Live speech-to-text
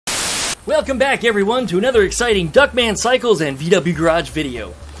Welcome back, everyone, to another exciting Duckman Cycles and VW Garage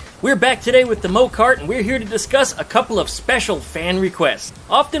video. We're back today with the Mowkart, and we're here to discuss a couple of special fan requests.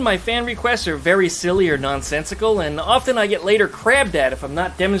 Often my fan requests are very silly or nonsensical, and often I get later crabbed at if I'm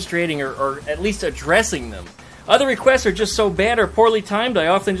not demonstrating or at least addressing them. Other requests are just so bad or poorly timed, I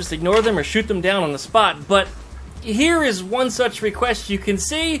often just ignore them or shoot them down on the spot, but here is one such request you can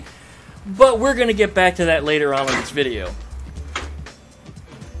see, but we're going to get back to that later on in this video.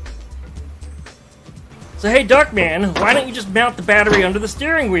 So hey Duckman, why don't you just mount the battery under the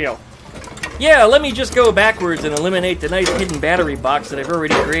steering wheel? Yeah, let me just go backwards and eliminate the nice hidden battery box that I've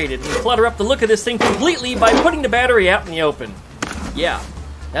already created and clutter up the look of this thing completely by putting the battery out in the open. Yeah,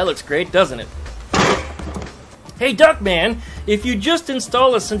 that looks great, doesn't it? Hey Duckman, if you just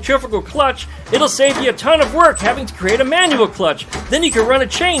install a centrifugal clutch, it'll save you a ton of work having to create a manual clutch. Then you can run a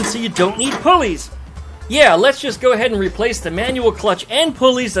chain so you don't need pulleys. Yeah, let's just go ahead and replace the manual clutch and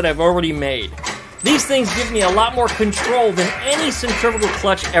pulleys that I've already made. These things give me a lot more control than any centrifugal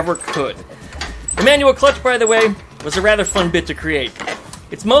clutch ever could. The manual clutch, by the way, was a rather fun bit to create.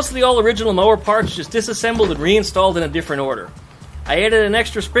 It's mostly all original mower parts, just disassembled and reinstalled in a different order. I added an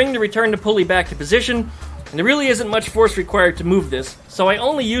extra spring to return the pulley back to position, and there really isn't much force required to move this, so I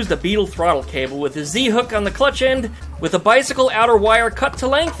only used a beetle throttle cable with a Z-hook on the clutch end, with a bicycle outer wire cut to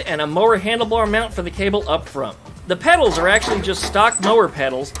length, and a mower handlebar mount for the cable up front. The pedals are actually just stock mower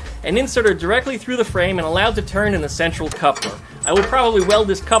pedals and inserted directly through the frame and allowed to turn in the central coupler. I will probably weld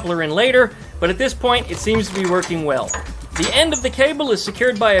this coupler in later, but at this point it seems to be working well. The end of the cable is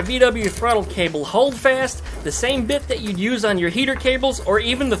secured by a VW throttle cable holdfast, the same bit that you'd use on your heater cables or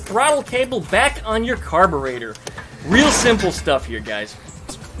even the throttle cable back on your carburetor. Real simple stuff here, guys.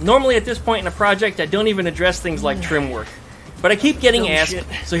 Normally at this point in a project I don't even address things like trim work, but I keep getting asked,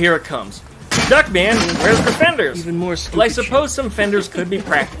 so here it comes. Duckman, where's the fenders? Even more well, I suppose some fenders could be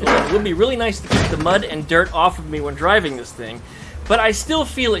practical. It would be really nice to keep the mud and dirt off of me when driving this thing, but I still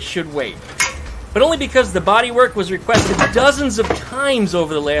feel it should wait. But only because the bodywork was requested dozens of times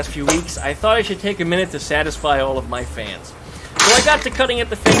over the last few weeks, I thought I should take a minute to satisfy all of my fans. So I got to cutting at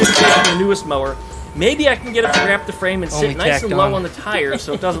the fender space from the newest mower. Maybe I can get it to wrap the frame and sit nice and low on the tires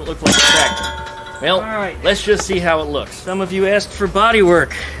so it doesn't look like a tractor. Well, let's just see how it looks. Some of you asked for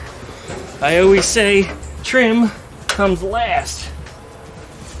bodywork. I always say trim comes last.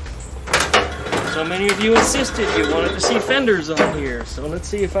 So many of you insisted you wanted to see fenders on here, so let's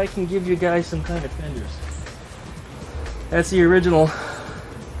see if I can give you guys some kind of fenders. That's the original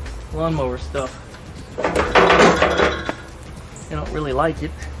lawnmower stuff. I don't really like it.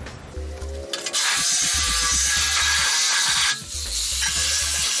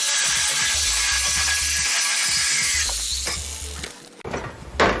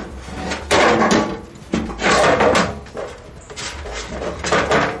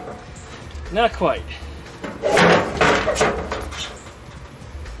 Not quite.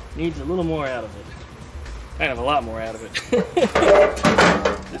 Needs a little more out of it. Kind of a lot more out of it.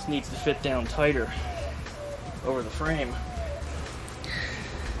 This needs to fit down tighter over the frame.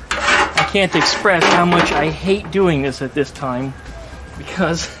 I can't express how much I hate doing this at this time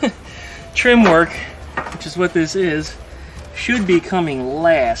because trim work, which is what this is, should be coming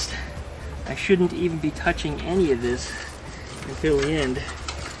last. I shouldn't even be touching any of this until the end.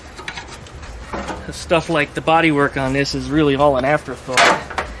 Stuff like the bodywork on this is really all an afterthought.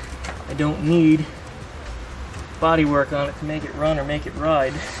 I don't need bodywork on it to make it run or make it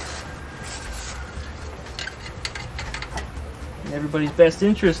ride. In everybody's best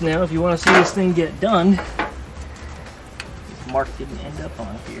interest now, if you want to see this thing get done, this mark didn't end up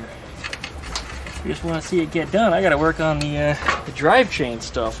on here. If you just want to see it get done, I got to work on the drive chain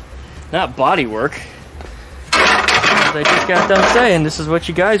stuff, not bodywork. As I just got done saying, this is what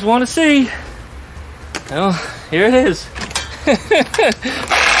you guys want to see. Well, here it is.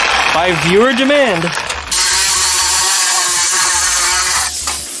 By viewer demand.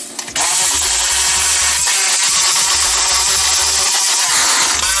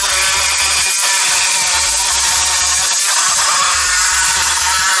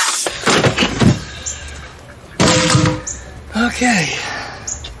 Okay.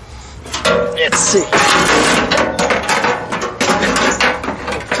 Let's see.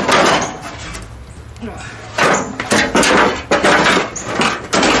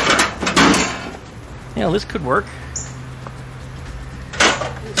 Yeah, this could work.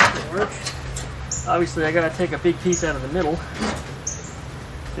 This could work. Obviously, I gotta take a big piece out of the middle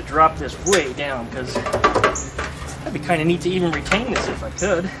to drop this way down, because that'd be kind of neat to even retain this if I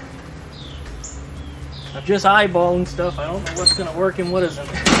could. I'm just eyeballing stuff. I don't know what's gonna work and what isn't.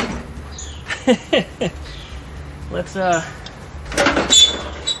 Let's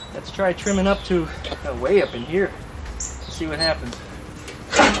try trimming up to way up in here. See what happens.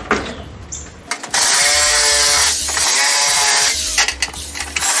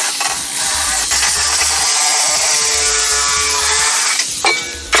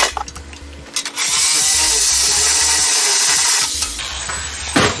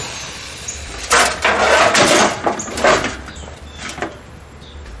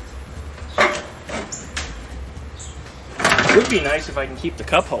 It would be nice if I can keep the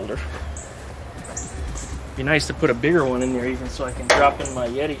cup holder. Be nice to put a bigger one in there even so I can drop in my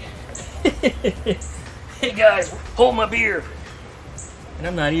Yeti. Hey guys, hold my beer. And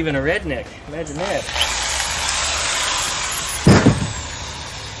I'm not even a redneck. Imagine that.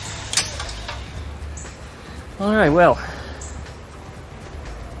 All right, well,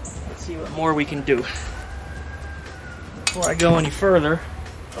 let's see what more we can do. Before I go any further,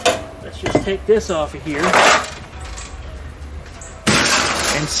 let's just take this off of here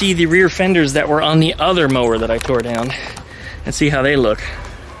and see the rear fenders that were on the other mower that I tore down and see how they look.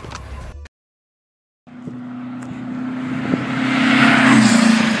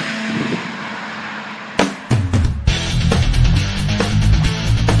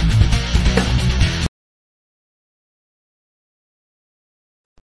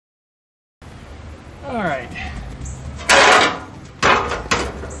 All right.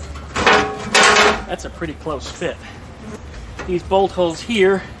 That's a pretty close fit. These bolt holes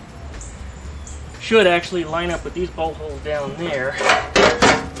here should actually line up with these bolt holes down there,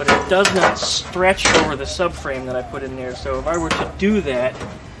 but it does not stretch over the subframe that I put in there. So if I were to do that,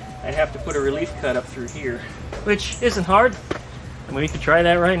 I'd have to put a relief cut up through here, which isn't hard. I mean, we could try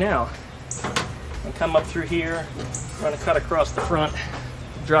that right now. And come up through here, run a cut across the front,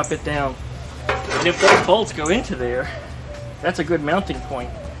 drop it down. And if those bolts go into there, that's a good mounting point.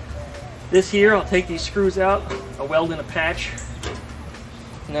 This here, I'll take these screws out, I'll weld in a patch,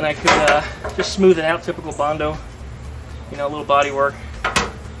 and then I could just smooth it out, typical Bondo, you know, a little body work.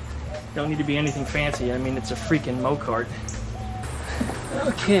 Don't need to be anything fancy, I mean, it's a freaking Mowkart.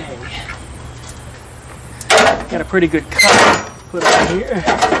 Okay. Got a pretty good cut put on here.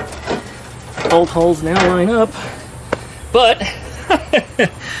 Bolt holes now line up, but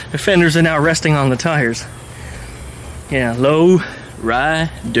the fenders are now resting on the tires. Yeah, low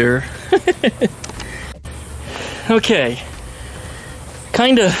rider. Okay,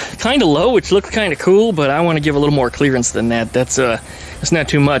 kind of low, which looks kind of cool, but I want to give a little more clearance than that. That's not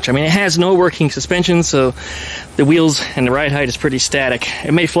too much. I mean, it has no working suspension, so the wheels and the ride height is pretty static.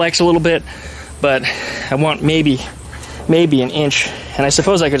 It may flex a little bit, but I want maybe an inch, and I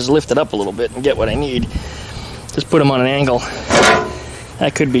suppose I could just lift it up a little bit and get what I need. Just put them on an angle.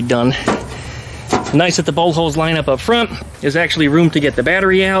 That could be done. Nice that the bolt holes line up front. There's actually room to get the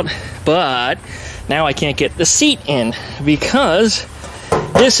battery out, but now I can't get the seat in because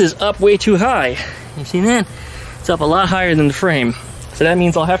this is up way too high. You see that? It's up a lot higher than the frame. So that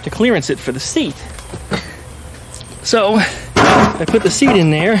means I'll have to clearance it for the seat. So I put the seat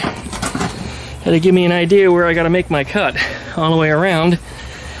in there. Had to give me an idea where I got to make my cut all the way around,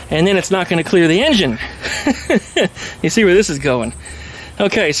 and then it's not going to clear the engine. You see where this is going?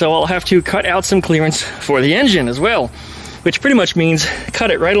 Okay, so I'll have to cut out some clearance for the engine as well, which pretty much means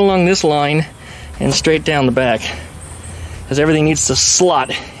cut it right along this line and straight down the back, because everything needs to slot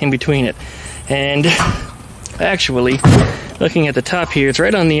in between it. And actually, looking at the top here, it's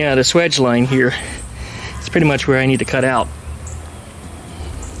right on the swedge line here. It's pretty much where I need to cut out.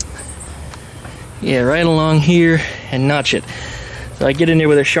 Yeah, right along here and notch it. So I get in there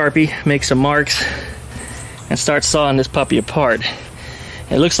with a Sharpie, make some marks, and start sawing this puppy apart.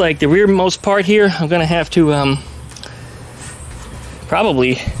 It looks like the rearmost part here, I'm going to have to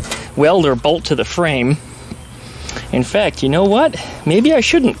probably weld or bolt to the frame. In fact, you know what? Maybe I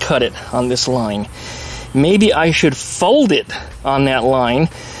shouldn't cut it on this line. Maybe I should fold it on that line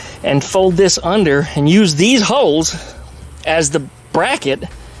and fold this under and use these holes as the bracket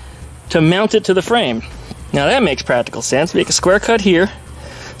to mount it to the frame. Now that makes practical sense. Make a square cut here,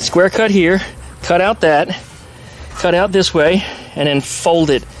 cut out that, cut out this way, and then fold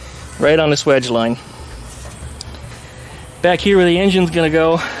it right on this wedge line. Back here where the engine's gonna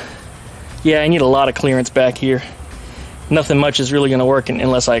go, yeah, I need a lot of clearance back here. Nothing much is really gonna work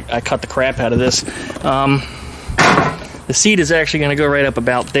unless I cut the crap out of this. The seat is actually gonna go right up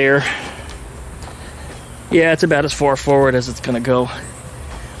about there. Yeah, it's about as far forward as it's gonna go.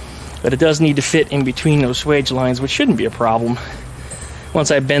 But it does need to fit in between those swage lines, which shouldn't be a problem. Once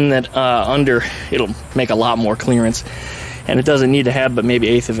I bend that under, it'll make a lot more clearance. And it doesn't need to have but maybe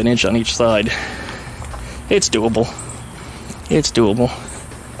 1/8 of an inch on each side. It's doable. It's doable.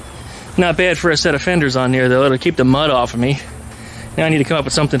 Not bad for a set of fenders on there, though. It'll keep the mud off of me. Now I need to come up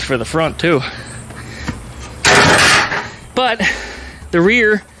with something for the front too. But the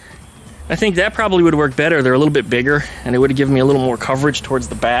rear, I think that probably would work better. They're a little bit bigger, and it would have given me a little more coverage towards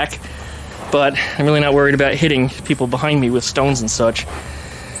the back. But I'm really not worried about hitting people behind me with stones and such.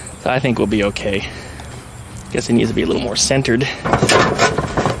 So I think we'll be okay. Guess it needs to be a little more centered.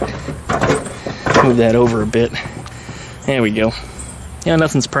 Move that over a bit. There we go. Yeah,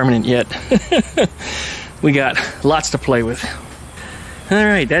 nothing's permanent yet. We got lots to play with.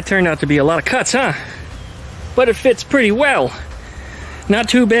 Alright, that turned out to be a lot of cuts, huh? But it fits pretty well. Not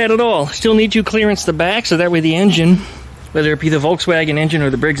too bad at all. Still need to clearance the back, so that way the engine, whether it be the Volkswagen engine or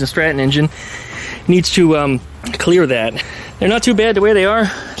the Briggs & Stratton engine, needs to clear that. They're not too bad the way they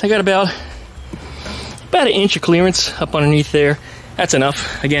are. I got about an inch of clearance up underneath there. That's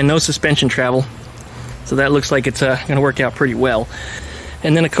enough. Again, no suspension travel. So that looks like it's going to work out pretty well.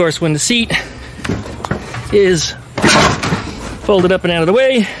 And then, of course, when the seat is folded up and out of the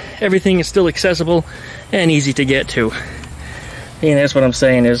way, everything is still accessible and easy to get to. And that's what I'm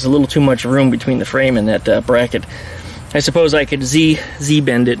saying. There's a little too much room between the frame and that bracket. I suppose I could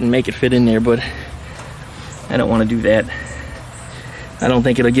Z-bend it and make it fit in there, but I don't want to do that. I don't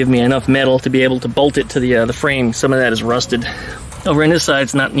think it'll give me enough metal to be able to bolt it to the frame. Some of that is rusted. Over on this side,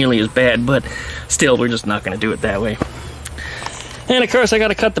 it's not nearly as bad, but still, we're just not going to do it that way. And of course, I got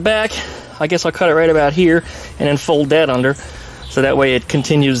to cut the back. I guess I'll cut it right about here and then fold that under, so that way it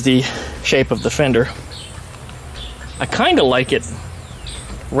continues the shape of the fender. I kind of like it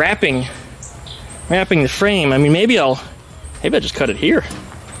wrapping the frame. I mean, maybe I'll just cut it here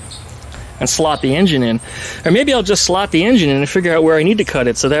and slot the engine in. Or maybe I'll just slot the engine in and figure out where I need to cut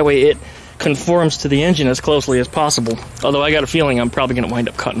it, so that way it conforms to the engine as closely as possible. Although I got a feeling I'm probably going to wind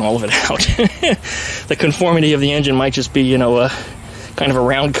up cutting all of it out. The conformity of the engine might just be, you know, a kind of a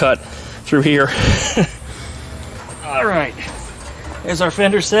round cut through here. All right, there's our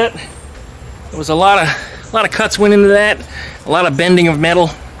fender set. There was a lot of cuts went into that, a lot of bending of metal.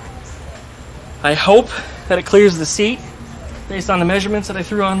 I hope that it clears the seat. Based on the measurements that I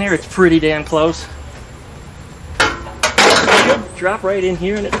threw on there, it's pretty damn close. It should drop right in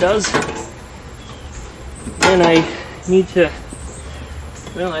here, and it does. Then I need to,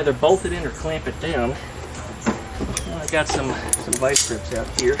 well, either bolt it in or clamp it down. Well, I've got some vice grips out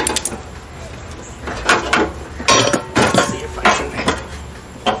here. Let's see if I can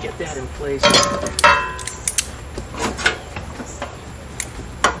get that in place.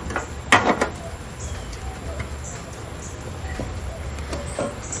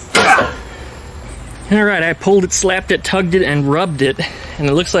 Alright, I pulled it, slapped it, tugged it, and rubbed it, and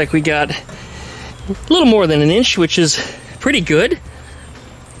it looks like we got a little more than an inch, which is pretty good.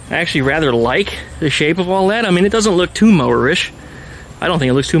 I actually rather like the shape of all that. I mean, it doesn't look too mowerish. I don't think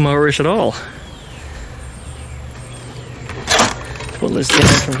it looks too mowerish at all. Pull this down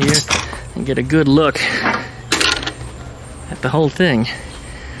from here and get a good look at the whole thing.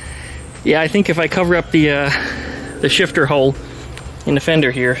 Yeah, I think if I cover up the shifter hole in the fender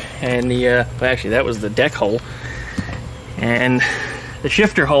here, and well, actually that was the deck hole, and the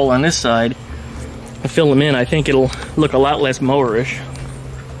shifter hole on this side, and fill them in, I think it'll look a lot less mowerish.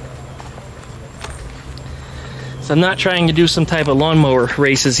 So I'm not trying to do some type of lawnmower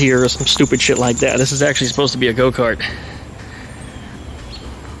races here or some stupid shit like that. This is actually supposed to be a go-kart.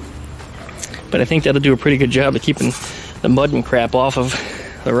 But I think that'll do a pretty good job of keeping the mud and crap off of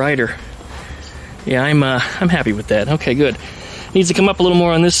the rider. Yeah, I'm happy with that. Okay, good. Needs to come up a little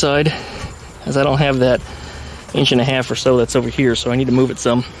more on this side, as I don't have that 1.5 inches or so that's over here, so I need to move it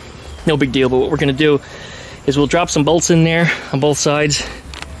some. No big deal, but what we're going to do is we'll drop some bolts in there on both sides.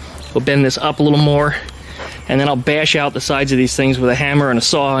 We'll bend this up a little more, and then I'll bash out the sides of these things with a hammer and a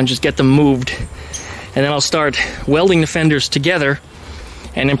saw and just get them moved. And then I'll start welding the fenders together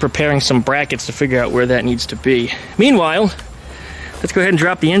and then preparing some brackets to figure out where that needs to be. Meanwhile, let's go ahead and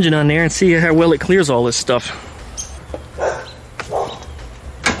drop the engine on there and see how well it clears all this stuff.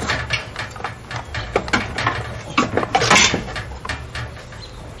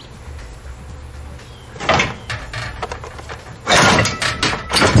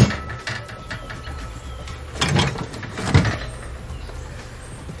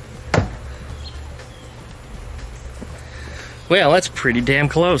 Well, that's pretty damn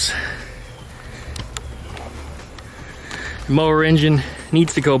close. The mower engine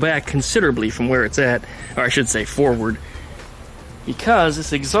needs to go back considerably from where it's at, or I should say forward, because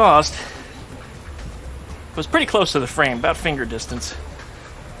this exhaust was pretty close to the frame, about finger distance.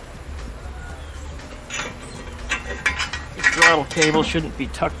 The throttle cable shouldn't be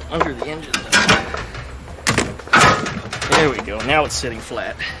tucked under the engine. There we go, now it's sitting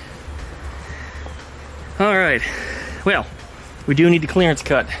flat. Alright, well, we do need the clearance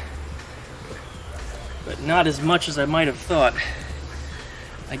cut. But not as much as I might have thought.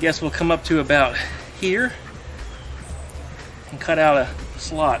 I guess we'll come up to about here and cut out a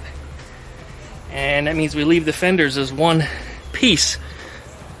slot. And that means we leave the fenders as one piece,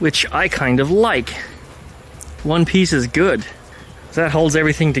 which I kind of like. One piece is good. That holds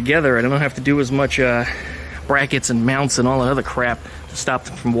everything together. I don't have to do as much brackets and mounts and all that other crap to stop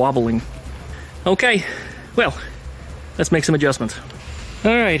them from wobbling. Okay, well, let's make some adjustments.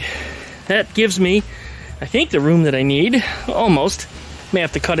 Alright, that gives me, I think, the room that I need, almost. May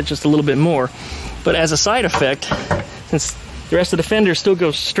have to cut it just a little bit more. But as a side effect, since the rest of the fender still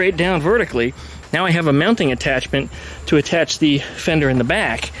goes straight down vertically, now I have a mounting attachment to attach the fender in the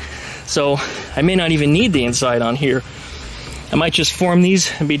back. So I may not even need the inside on here. I might just form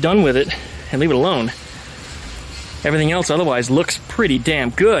these and be done with it and leave it alone. Everything else otherwise looks pretty damn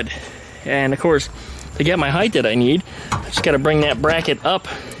good. And of course, to get my height that I need, I just got to bring that bracket up,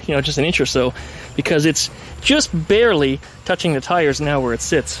 you know, just an inch or so, because it's just barely touching the tires now where it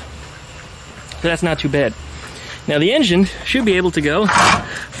sits. So that's not too bad. Now the engine should be able to go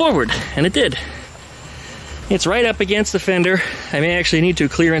forward, and it did. It's right up against the fender. I may actually need to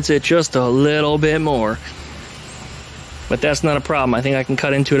clearance it just a little bit more. But that's not a problem. I think I can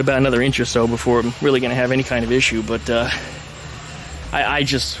cut into it about another inch or so before I'm really going to have any kind of issue. But I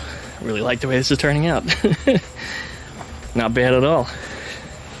just really like the way this is turning out. Not bad at all.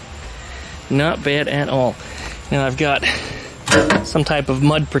 Not bad at all. Now I've got some type of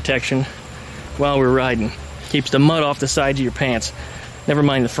mud protection while we're riding. Keeps the mud off the sides of your pants. Never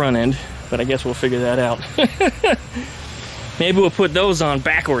mind the front end, but I guess we'll figure that out. Maybe we'll put those on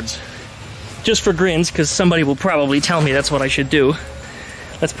backwards. Just for grins, because somebody will probably tell me that's what I should do.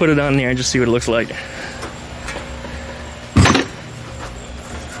 Let's put it on there and just see what it looks like.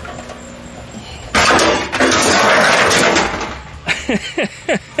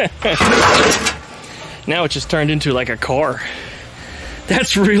 Now it just turned into like a car.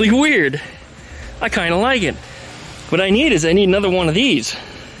 That's really weird. I kind of like it. What I need another one of these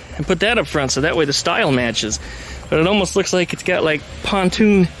and put that up front so that way the style matches. But it almost looks like it's got like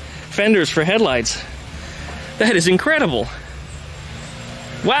pontoon fenders for headlights. That is incredible.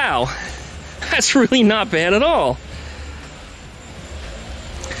 Wow. That's really not bad at all.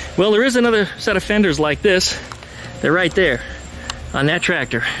 Well, there is another set of fenders like this. They're right there on that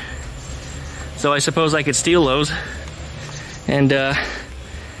tractor. So I suppose I could steal those and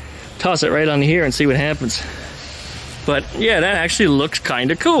toss it right on here and see what happens. But yeah, that actually looks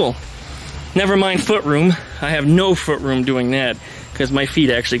kind of cool. Never mind foot room. I have no foot room doing that because my feet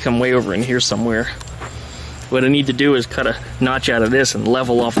actually come way over in here somewhere. What I need to do is cut a notch out of this and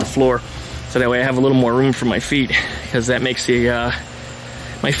level off the floor so that way I have a little more room for my feet, because that makes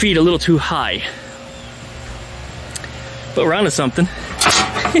my feet a little too high. But we're onto something.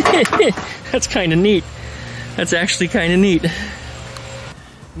 That's kind of neat. That's actually kind of neat.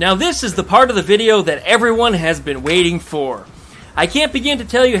 Now this is the part of the video that everyone has been waiting for. I can't begin to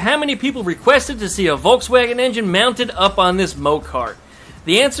tell you how many people requested to see a Volkswagen engine mounted up on this Mowkart.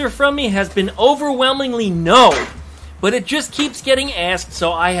 The answer from me has been overwhelmingly no, but it just keeps getting asked,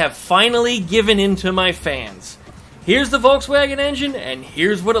 so I have finally given in to my fans. Here's the Volkswagen engine, and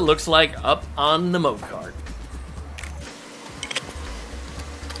here's what it looks like up on the Mowkart.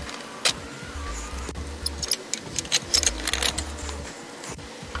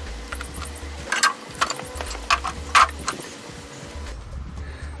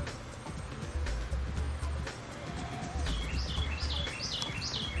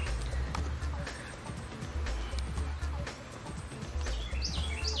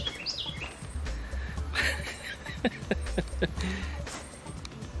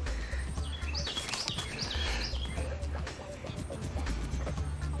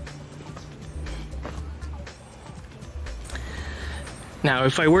 Now,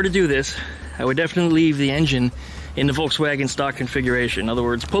 if I were to do this, I would definitely leave the engine in the Volkswagen stock configuration. In other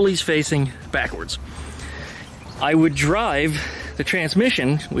words, pulleys facing backwards. I would drive the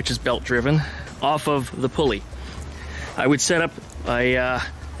transmission, which is belt driven, off of the pulley. I would set up a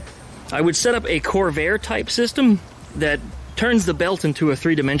Corvair type system that turns the belt into a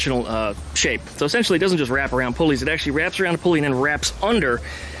three-dimensional shape. So essentially it doesn't just wrap around pulleys, it actually wraps around a pulley and then wraps under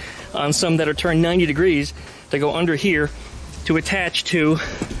on some that are turned 90 degrees to go under here to attach to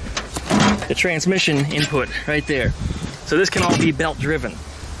the transmission input right there. So this can all be belt driven.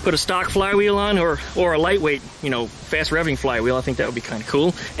 Put a stock flywheel on or a lightweight, you know, fast revving flywheel. I think that would be kind of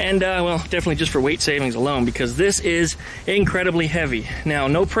cool. And well, definitely just for weight savings alone, because this is incredibly heavy. Now,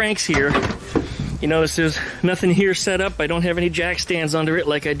 no pranks here. You notice there's nothing here set up. I don't have any jack stands under it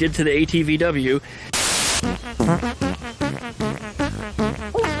like I did to the ATVW.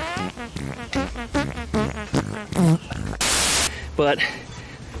 but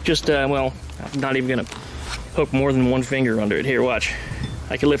just, well, I'm not even gonna hook more than one finger under it. Here, watch.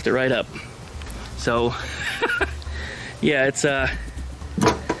 I can lift it right up. So, yeah, it's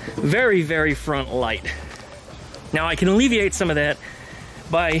very, very front light. Now, I can alleviate some of that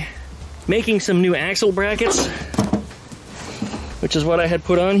by making some new axle brackets, which is what I had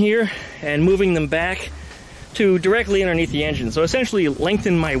put on here, and moving them back to directly underneath the engine. So essentially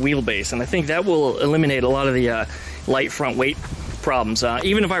lengthen my wheelbase, and I think that will eliminate a lot of the light front weight problems.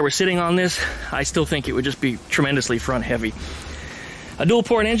 Even if I were sitting on this, I still think it would just be tremendously front heavy. A dual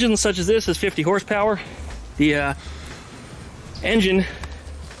port engine such as this is 50 horsepower. The engine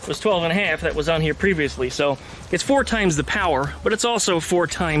was 12.5 that was on here previously, so it's 4 times the power, but it's also 4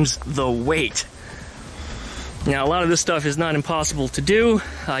 times the weight. Now, a lot of this stuff is not impossible to do.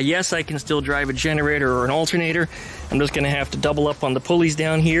 Yes, I can still drive a generator or an alternator. I'm just going to have to double up on the pulleys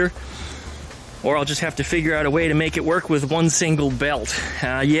down here, or I'll just have to figure out a way to make it work with one single belt.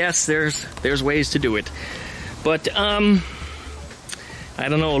 Yes, there's ways to do it, but I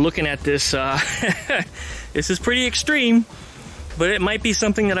don't know, looking at this, this is pretty extreme, but it might be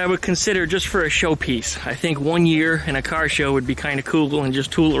something that I would consider just for a showpiece. I think 1 year in a car show would be kind of cool, and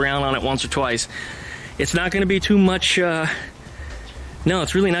just tool around on it once or twice. It's not going to be too much, no,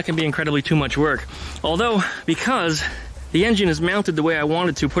 it's really not going to be incredibly too much work. Although, because the engine is mounted the way I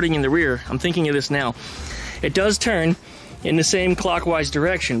wanted to, putting in the rear, I'm thinking of this now, it does turn in the same clockwise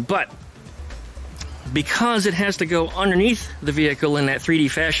direction, but because it has to go underneath the vehicle in that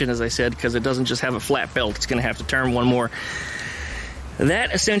 3D fashion, as I said, because it doesn't just have a flat belt, it's going to have to turn one more.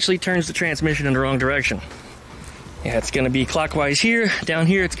 That essentially turns the transmission in the wrong direction. Yeah, it's going to be clockwise here. Down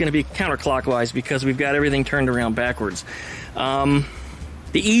here, it's going to be counterclockwise because we've got everything turned around backwards. The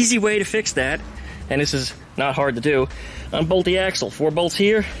easy way to fix that, and this is not hard to do, unbolt the axle. 4 bolts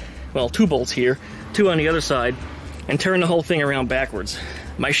here, well, 2 bolts here, 2 on the other side, and turn the whole thing around backwards.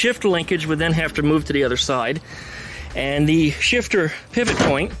 My shifter linkage would then have to move to the other side, and the shifter pivot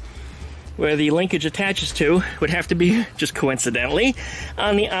point, where the linkage attaches to, would have to be, just coincidentally,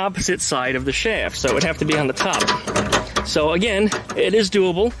 on the opposite side of the shaft. So it would have to be on the top. So again, it is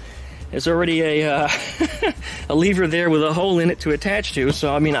doable. There's already a a lever there with a hole in it to attach to.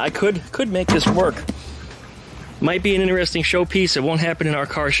 So I mean, I could make this work. Might be an interesting showpiece. It won't happen in our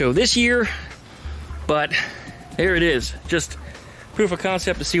car show this year, but there it is. Just proof of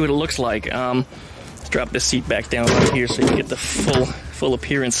concept to see what it looks like. Let's drop this seat back down right here so you get the full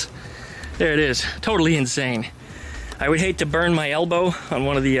appearance. There it is. Totally insane. I would hate to burn my elbow on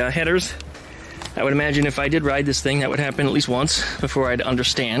one of the headers. I would imagine if I did ride this thing, that would happen at least once before I'd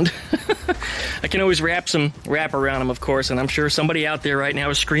understand. I can always wrap some wrap around them, of course, and I'm sure somebody out there right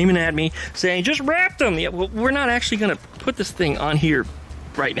now is screaming at me saying, just wrap them. Yeah, well, we're not actually going to put this thing on here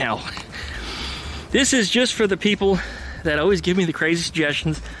right now. This is just for the people that always give me the crazy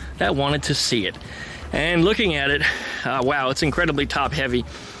suggestions that wanted to see it. And looking at it, wow, it's incredibly top heavy.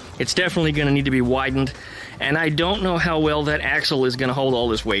 It's definitely going to need to be widened, and I don't know how well that axle is going to hold all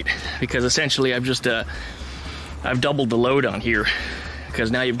this weight, because essentially I've just I've doubled the load on here,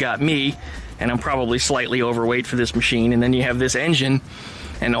 because now you've got me, and I'm probably slightly overweight for this machine, and then you have this engine,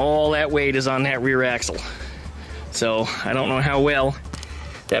 and all that weight is on that rear axle. So I don't know how well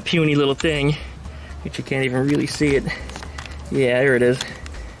that puny little thing, which you can't even really see it, yeah, there it is.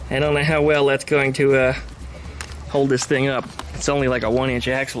 I don't know how well that's going to hold this thing up. It's only like a 1-inch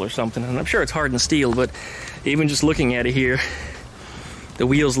axle or something, and I'm sure it's hardened steel, but even just looking at it here, the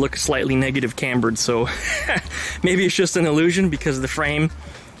wheels look slightly negative cambered, so maybe it's just an illusion because the frame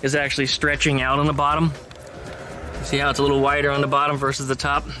is actually stretching out on the bottom. See how it's a little wider on the bottom versus the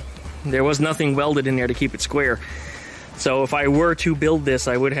top? There was nothing welded in there to keep it square. So if I were to build this,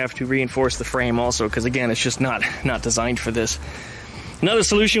 I would have to reinforce the frame also, because again, it's just not designed for this. Another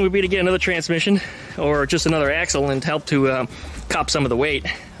solution would be to get another transmission or just another axle and help to cop some of the weight.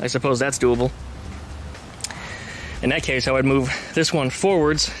 I suppose that's doable. In that case, I would move this one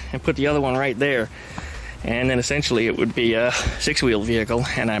forwards and put the other one right there. And then essentially it would be a 6-wheel vehicle,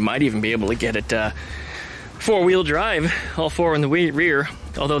 and I might even be able to get it 4-wheel drive, all 4 in the rear,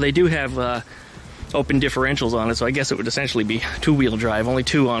 although they do have open differentials on it, so I guess it would essentially be 2-wheel drive, only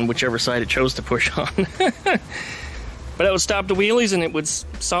 2 on whichever side it chose to push on. But that would stop the wheelies and it would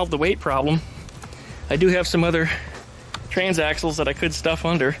solve the weight problem. I do have some other transaxles that I could stuff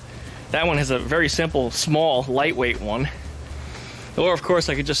under. That one has a very simple, small, lightweight one. Or, of course,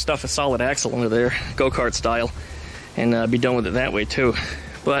 I could just stuff a solid axle under there, go-kart style, and be done with it that way, too.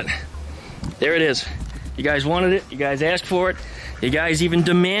 But there it is. You guys wanted it. You guys asked for it. You guys even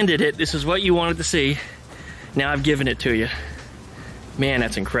demanded it. This is what you wanted to see. Now I've given it to you. Man,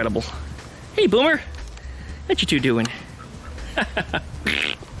 that's incredible. Hey, Boomer. What you two doing?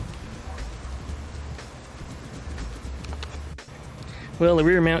 Well, the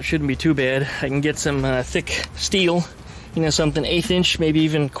rear mount shouldn't be too bad. I can get some thick steel, you know, something 1/8 inch, maybe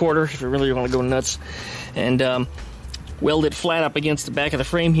even quarter, if you really want to go nuts, and weld it flat up against the back of the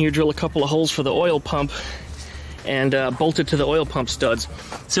frame here, drill a couple of holes for the oil pump, and bolt it to the oil pump studs,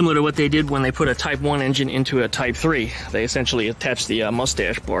 similar to what they did when they put a Type 1 engine into a Type 3. They essentially attached the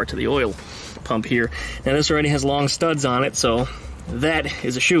mustache bar to the oil pump here. Now this already has long studs on it, so that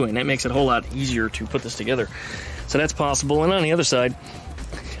is a shoo-in. That makes it a whole lot easier to put this together. So that's possible. And on the other side,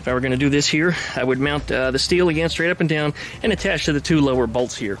 if I were going to do this here, I would mount the steel again straight up and down and attach to the 2 lower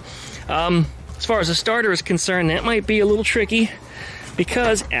bolts here. As far as the starter is concerned, that might be a little tricky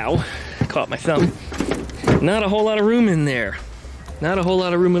because, ow, caught my thumb, not a whole lot of room in there. Not a whole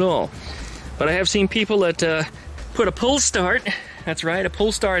lot of room at all. But I have seen people that put a pull start, that's right, a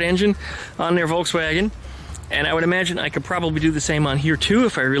pull start engine on their Volkswagen. And I would imagine I could probably do the same on here too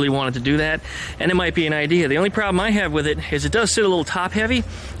if I really wanted to do that. And it might be an idea. The only problem I have with it is it does sit a little top heavy.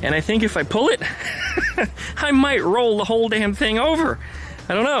 And I think if I pull it, I might roll the whole damn thing over.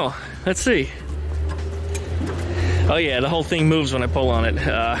 I don't know. Let's see. Oh yeah, the whole thing moves when I pull on it.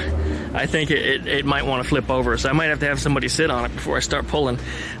 I think it might want to flip over. So I might have somebody sit on it before I start pulling.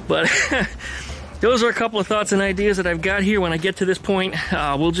 But those are a couple of thoughts and ideas that I've got here. When I get to this point,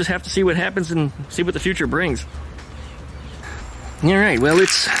 we'll just have to see what happens and see what the future brings. All right, well,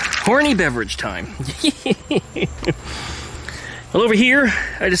 it's horny beverage time. Well, over here,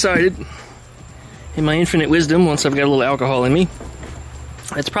 I decided, in my infinite wisdom, once I've got a little alcohol in me,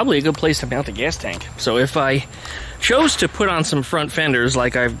 it's probably a good place to mount a gas tank. So if I chose to put on some front fenders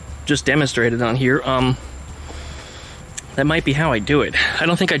like I've just demonstrated on here, that might be how I do it. I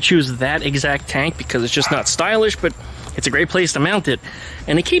don't think I'd choose that exact tank because it's just not stylish, but it's a great place to mount it.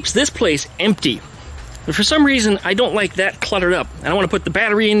 And it keeps this place empty. But for some reason, I don't like that cluttered up. I don't want to put the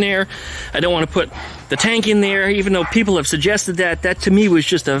battery in there. I don't want to put the tank in there, even though people have suggested that. That to me was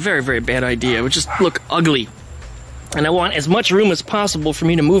just a very, very bad idea. It would just look ugly. And I want as much room as possible for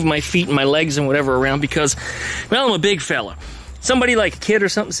me to move my feet and my legs and whatever around because, well, I'm a big fella. Somebody like a kid or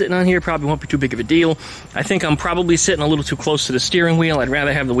something sitting on here probably won't be too big of a deal. I think I'm probably sitting a little too close to the steering wheel. I'd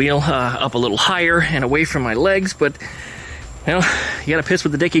rather have the wheel up a little higher and away from my legs, but, you know, you gotta piss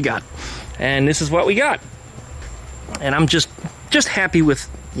with the dick you got. And this is what we got. And I'm just happy with,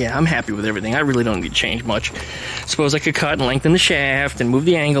 yeah, I'm happy with everything. I really don't need to change much. Suppose I could cut and lengthen the shaft and move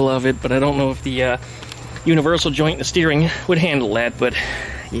the angle of it, but I don't know if the universal joint in the steering would handle that, but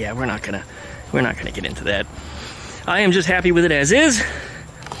yeah, we're not gonna get into that. I am just happy with it as is.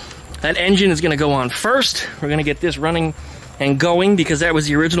 That engine is going to go on first. We're going to get this running and going because that was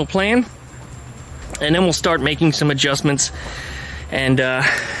the original plan. And then we'll start making some adjustments. And,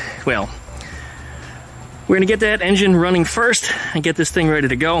 well, we're going to get that engine running first and get this thing ready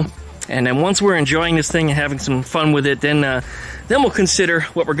to go. And then once we're enjoying this thing and having some fun with it, then we'll consider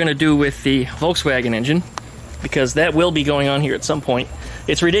what we're going to do with the Volkswagen engine, because that will be going on here at some point.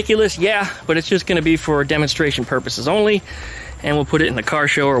 It's ridiculous, yeah, but it's just going to be for demonstration purposes only, and we'll put it in the car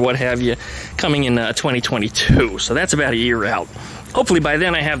show or what have you coming in 2022. So that's about a year out. Hopefully by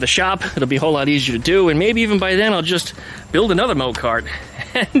then I have the shop. It'll be a whole lot easier to do, and maybe even by then I'll just build another Mowkart.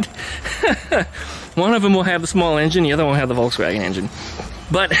 And one of them will have the small engine, the other one will have the Volkswagen engine.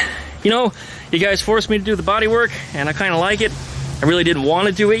 But, you know, you guys forced me to do the bodywork, and I kind of like it. I really didn't want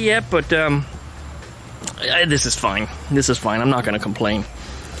to do it yet, but this is fine. This is fine. I'm not going to complain.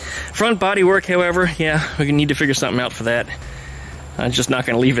 Front bodywork, however, yeah, we need to figure something out for that. I'm just not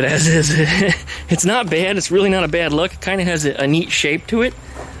going to leave it as is. It's not bad. It's really not a bad look. It kind of has a neat shape to it.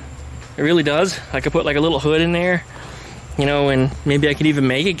 It really does. I could put like a little hood in there, you know, and maybe I could even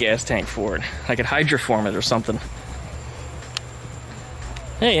make a gas tank for it. I could hydroform it or something.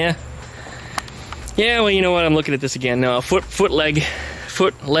 Hey, yeah. Yeah, well, you know what? I'm looking at this again. No, foot leg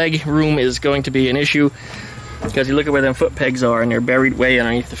room is going to be an issue because you look at where them foot pegs are and they're buried way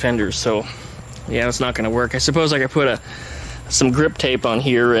underneath the fenders. So, yeah, it's not going to work. I suppose I could put some grip tape on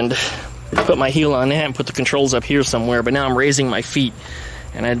here and put my heel on that and put the controls up here somewhere. But now I'm raising my feet,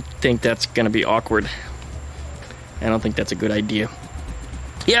 and I think that's going to be awkward. I don't think that's a good idea.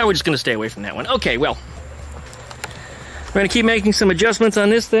 Yeah, we're just going to stay away from that one. Okay, well, we're going to keep making some adjustments on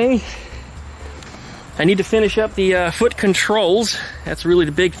this thing. I need to finish up the foot controls. That's really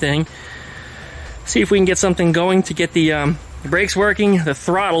the big thing. See if we can get something going to get the brakes working, the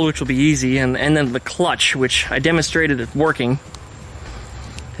throttle, which will be easy, and then the clutch, which I demonstrated it working.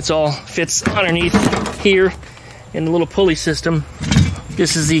 It's all fits underneath here in the little pulley system.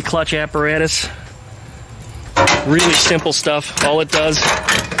 This is the clutch apparatus. Really simple stuff. All it does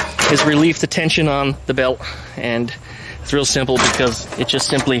is relieve the tension on the belt and It's real simple because it just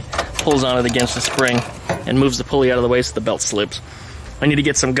simply pulls on it against the spring and moves the pulley out of the way so the belt slips. I need to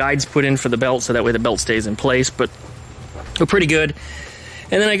get some guides put in for the belt so that way the belt stays in place, but we're pretty good.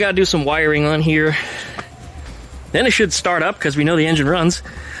 And then I gotta do some wiring on here. Then it should start up because we know the engine runs.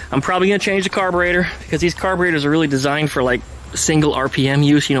 I'm probably gonna change the carburetor because these carburetors are really designed for like single RPM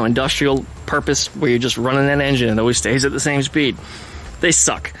use, you know, industrial purpose, where you're just running that engine and it always stays at the same speed. They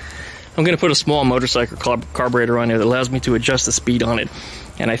suck. I'm going to put a small motorcycle carburetor on there that allows me to adjust the speed on it,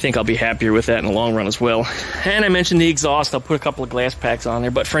 and I think I'll be happier with that in the long run as well. And I mentioned the exhaust. I'll put a couple of glass packs on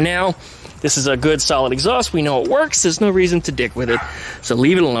there, but for now, this is a good solid exhaust. We know it works. There's no reason to dick with it, so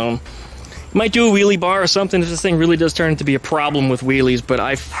leave it alone. Might do a wheelie bar or something if this thing really does turn into be a problem with wheelies, but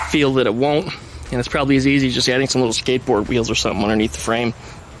I feel that it won't, and it's probably as easy as just adding some little skateboard wheels or something underneath the frame.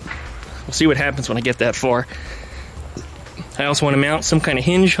 We'll see what happens when I get that far. I also want to mount some kind of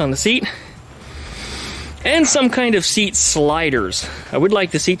hinge on the seat and some kind of seat sliders. I would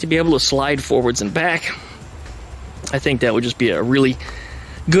like the seat to be able to slide forwards and back. I think that would just be a really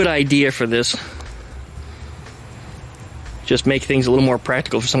good idea for this. Just make things a little more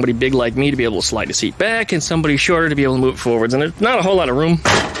practical for somebody big like me to be able to slide the seat back and somebody shorter to be able to move it forwards. And there's not a whole lot of room.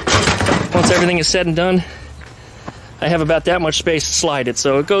 Once everything is said and done, I have about that much space to slide it.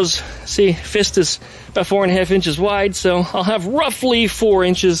 So it goes, see, fist is about 4.5 inches wide, so I'll have roughly 4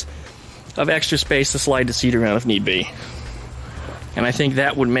 inches of extra space to slide the seat around if need be. And I think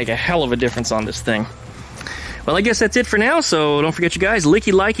that would make a hell of a difference on this thing. Well, I guess that's it for now, so don't forget, you guys,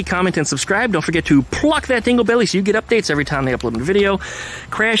 licky, likey, comment, and subscribe. Don't forget to pluck that dingle belly so you get updates every time they upload a video.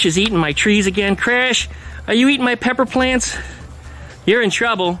 Crash is eating my trees again. Crash, are you eating my pepper plants? You're in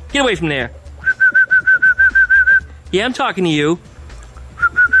trouble. Get away from there. Yeah, I'm talking to you.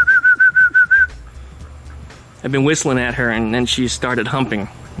 I've been whistling at her, and then she started humping.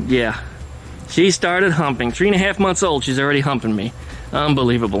 Yeah, she started humping. 3.5 months old, she's already humping me.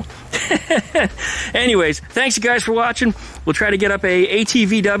 Unbelievable. Anyways, thanks you guys for watching. We'll try to get up a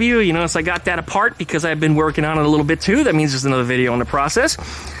ATVW. You notice I got that apart because I've been working on it a little bit too. That means there's another video in the process.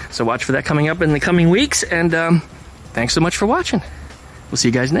 So watch for that coming up in the coming weeks. And thanks so much for watching. We'll see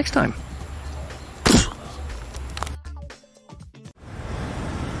you guys next time.